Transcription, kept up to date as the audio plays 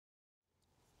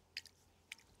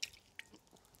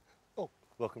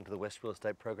Welcome to the West Real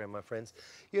Estate Program, my friends.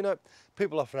 You know,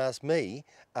 people often ask me,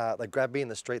 they grab me in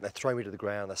the street and they throw me to the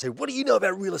ground. They say, what do you know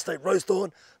about real estate, Rosethorn?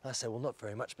 And I say, well, not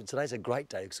very much, but today's a great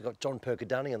day because I've got John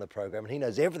Perkadunny on the program and he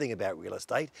knows everything about real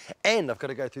estate. And I've got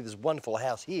to go through this wonderful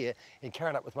house here in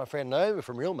Karrinyup with my friend Naomi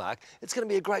from Realmark. It's going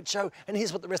to be a great show, and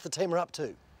here's what the rest of the team are up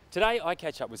to. Today I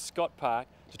catch up with Scott Park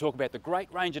to talk about the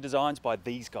great range of designs by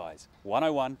these guys,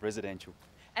 101 Residential.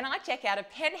 And I check out a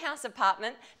penthouse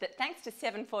apartment that, thanks to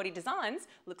 740 Designs,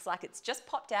 looks like it's just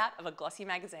popped out of a glossy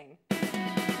magazine.